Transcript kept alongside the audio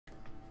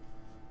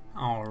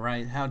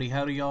Alright, howdy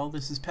y'all,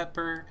 this is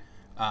Pepper.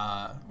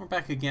 We're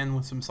back again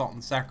with some Salt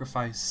and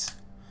Sacrifice.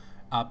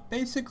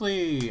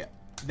 Basically,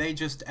 they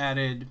just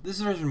added, this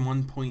is version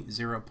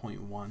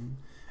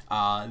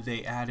 1.0.1.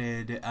 They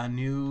added a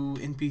new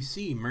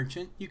NPC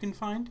merchant you can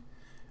find,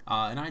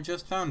 and I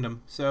just found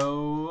him,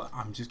 so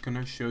I'm just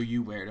gonna show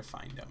you where to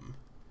find him.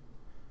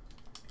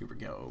 Here we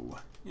go.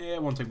 Yeah,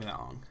 it won't take me that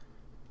long.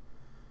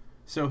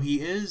 So he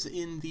is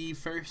in the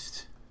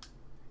first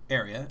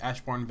area,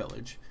 Ashbourne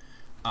Village.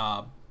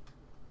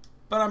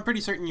 But I'm pretty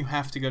certain you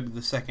have to go to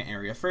the second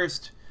area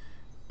first,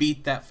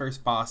 beat that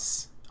first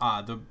boss,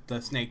 the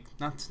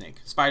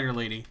spider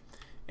lady,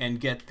 and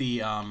get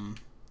the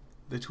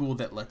tool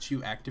that lets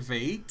you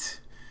activate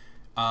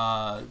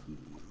mage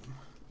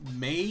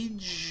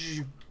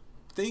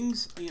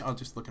things. I'll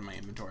just look in my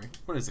inventory.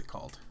 What is it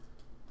called?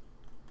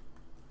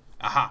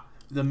 Aha!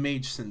 The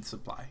mage synth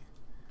supply.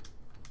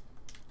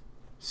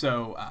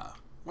 So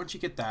once you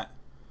get that,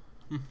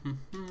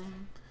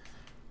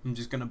 I'm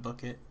just gonna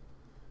book it.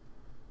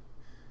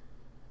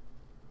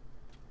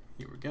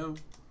 Here we go.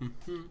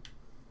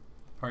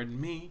 Pardon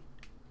me.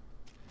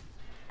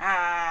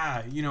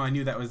 Ah! I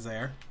knew that was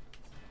there.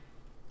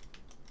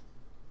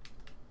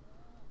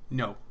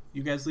 No.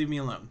 You guys leave me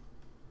alone.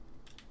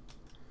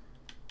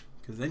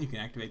 Because then you can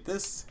activate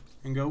this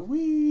and go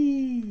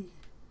whee!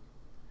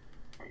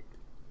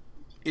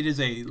 It is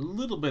a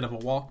little bit of a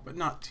walk, but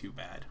not too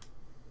bad.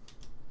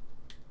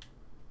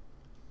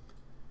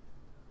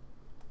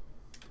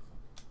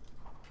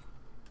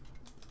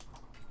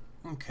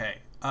 Okay.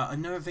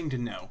 Another thing to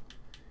know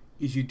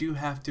is you do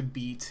have to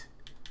beat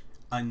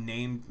a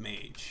named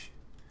mage.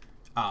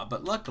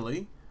 But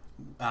luckily,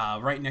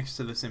 right next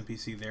to this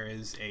NPC there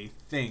is a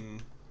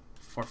thing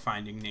for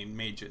finding named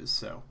mages.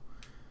 So,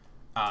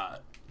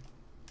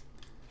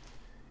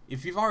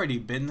 if you've already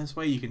been this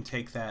way, you can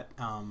take that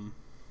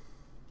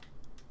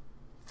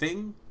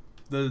thing,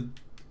 the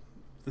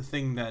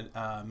thing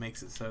that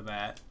makes it so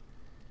that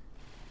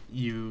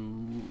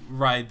you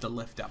ride the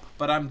lift up.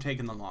 But I'm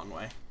taking the long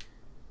way,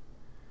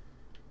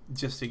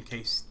 just in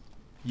case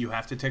you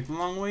have to take the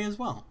long way as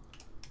well.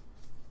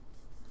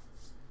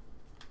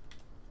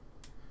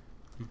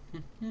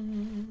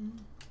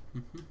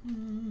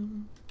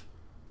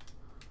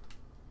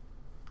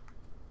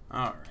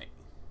 Alright.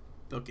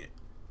 Book it.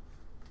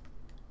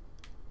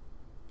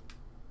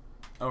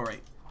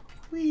 Alright.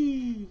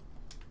 Whee!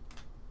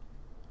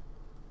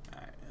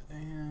 Alright,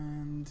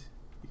 and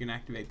you can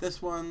activate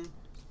this one,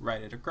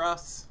 ride it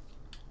across.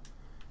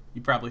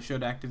 You probably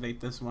should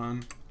activate this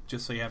one,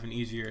 just so you have an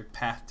easier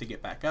path to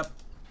get back up.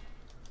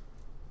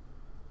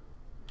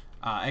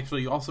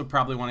 Actually, you also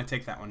probably want to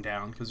take that one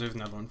down, because there's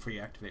another one for you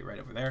to activate right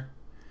over there.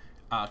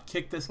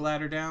 Kick this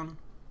ladder down,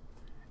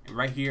 and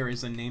right here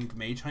is a named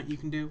mage hunt you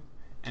can do,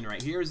 and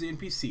right here is the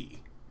NPC.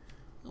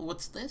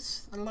 What's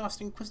this? A lost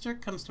inquisitor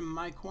comes to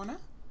my corner?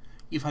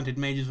 You've hunted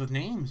mages with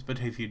names, but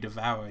have you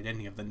devoured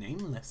any of the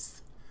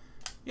nameless?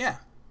 Yeah,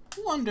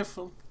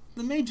 wonderful.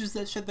 The mages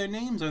that shed their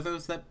names are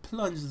those that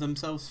plunge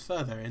themselves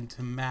further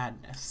into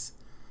madness.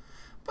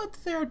 But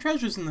there are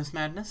treasures in this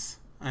madness,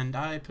 and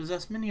I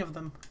possess many of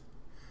them.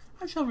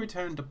 I shall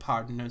return to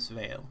Pardoner's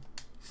Vale.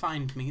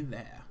 Find me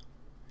there.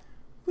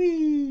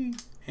 Whee!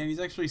 And he's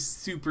actually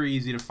super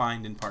easy to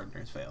find in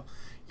Pardoner's Vale.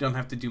 You don't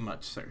have to do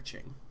much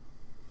searching.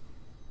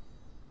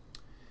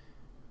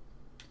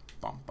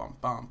 Bum bum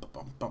bum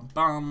bum bum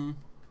bum.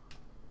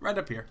 Right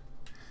up here.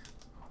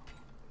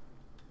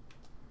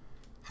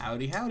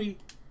 Howdy howdy.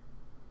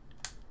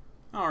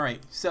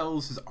 Alright,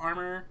 sells his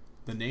armor,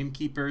 the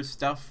Namekeeper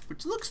stuff,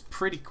 which looks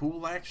pretty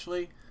cool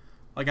actually.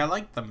 Like, I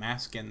like the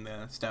mask and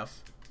the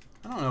stuff.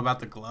 I don't know about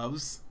the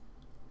gloves,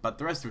 but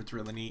the rest of it's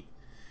really neat.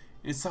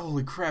 And it's,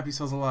 holy crap, he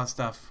sells a lot of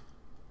stuff.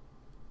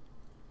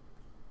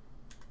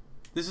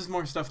 This is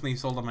more stuff than he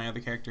sold on my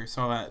other character,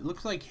 so it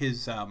looks like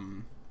his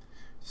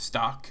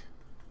stock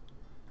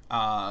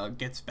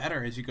gets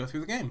better as you go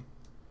through the game.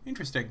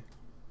 Interesting.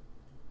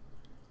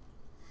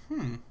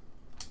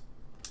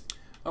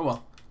 Oh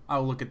well,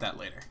 I'll look at that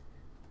later.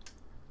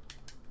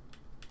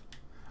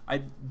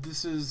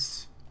 This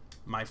is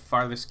my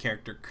farthest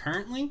character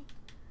currently.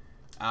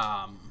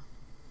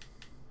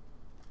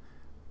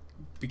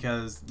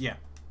 Because, yeah,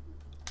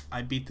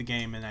 I beat the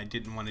game and I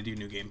didn't want to do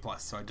New Game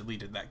Plus, so I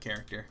deleted that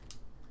character.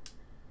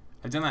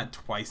 I've done that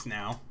twice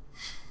now.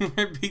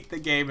 I beat the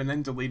game and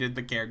then deleted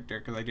the character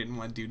because I didn't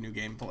want to do New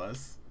Game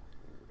Plus.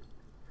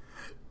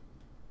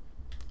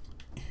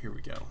 Here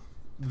we go.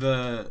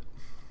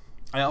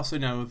 I also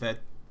know that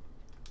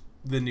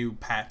the new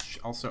patch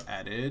also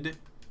added,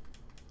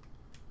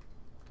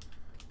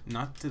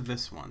 not to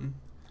this one,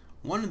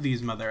 one of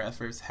these mother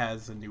effers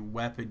has a new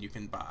weapon you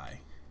can buy.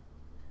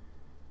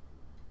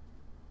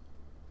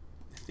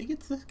 I think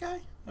it's this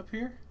guy up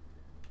here.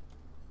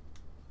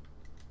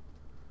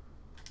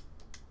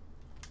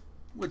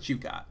 What you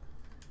got?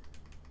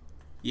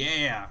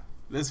 Yeah,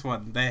 this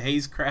one, the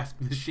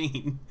Hazecraft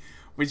machine,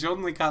 which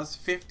only costs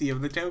 50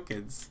 of the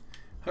tokens.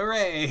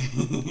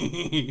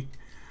 Hooray!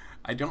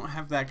 I don't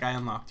have that guy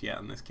unlocked yet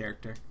on this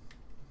character.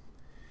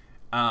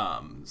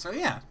 So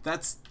yeah,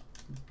 that's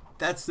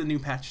that's the new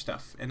patch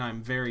stuff, and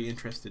I'm very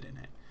interested in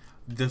it.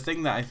 The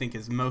thing that I think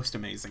is most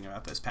amazing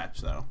about this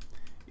patch, though,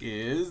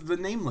 is the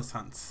nameless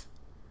hunts.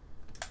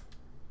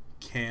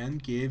 Can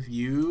give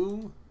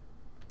you...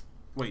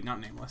 Wait, not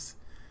nameless.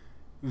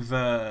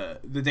 The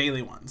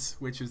daily ones,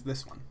 which is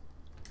this one.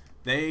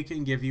 They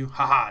can give you,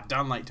 haha,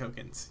 Dawnlight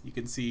tokens. You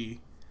can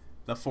see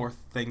the fourth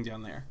thing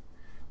down there,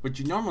 which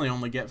you normally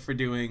only get for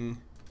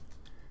doing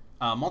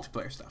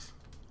multiplayer stuff.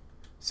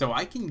 So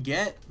I can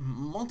get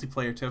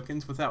multiplayer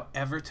tokens without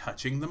ever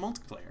touching the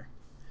multiplayer.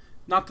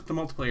 Not that the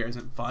multiplayer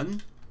isn't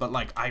fun, but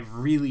like I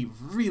really,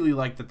 really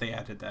like that they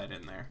added that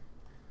in there.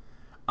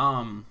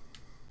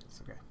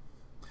 It's okay.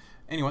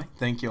 Anyway,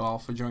 thank you all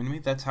for joining me.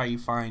 That's how you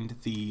find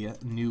the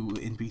new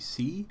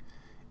NPC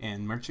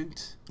and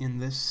merchant in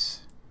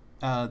this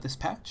this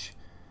patch.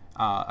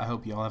 I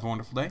hope you all have a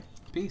wonderful day.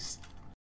 Peace.